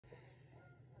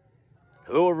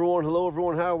Hello everyone,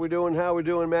 how are we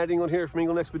doing? Matt England here from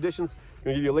England Expeditions. I'm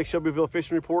going to give you a Lake Shelbyville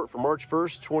fishing report for March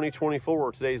 1st,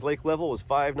 2024. Today's lake level is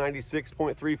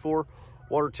 596.34.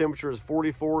 Water temperature is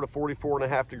 44 to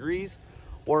 44.5 degrees.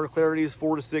 Water clarity is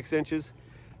 4 to 6 inches.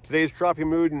 Today's crappie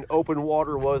mood in open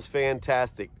water was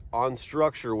fantastic. On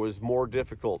structure was more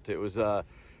difficult. It was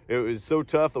so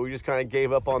tough that we just kind of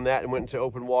gave up on that and went into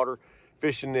open water,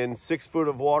 fishing in 6 foot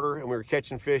of water, and we were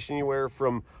catching fish anywhere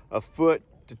from a foot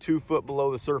to 2 foot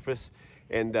below the surface.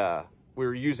 And we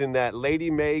were using that Lady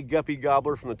May guppy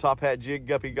gobbler from the Top Hat Jig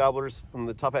guppy gobblers from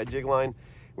the Top Hat Jig line.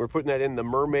 We're putting that in the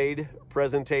Mermaid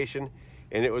presentation,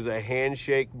 and it was a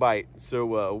handshake bite.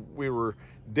 So we were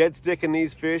dead sticking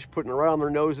these fish, putting it right on their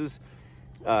noses,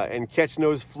 and catching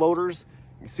those floaters.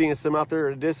 Seeing some out there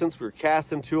at a distance, we were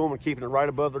casting to them and keeping it right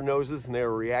above their noses, and they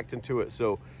were reacting to it.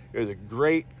 So it was a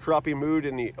great crappie mood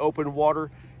in the open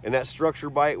water, and that structure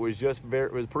bite was just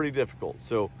pretty difficult.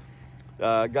 So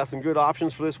got some good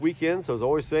options for this weekend. So as I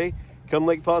always say, come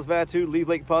Lake Posvatude, leave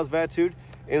Lake Posvatude,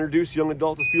 introduce young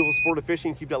adults to beautiful sport of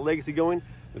fishing, keep that legacy going.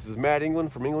 This is Matt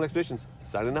England from England Expeditions,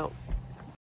 signing out.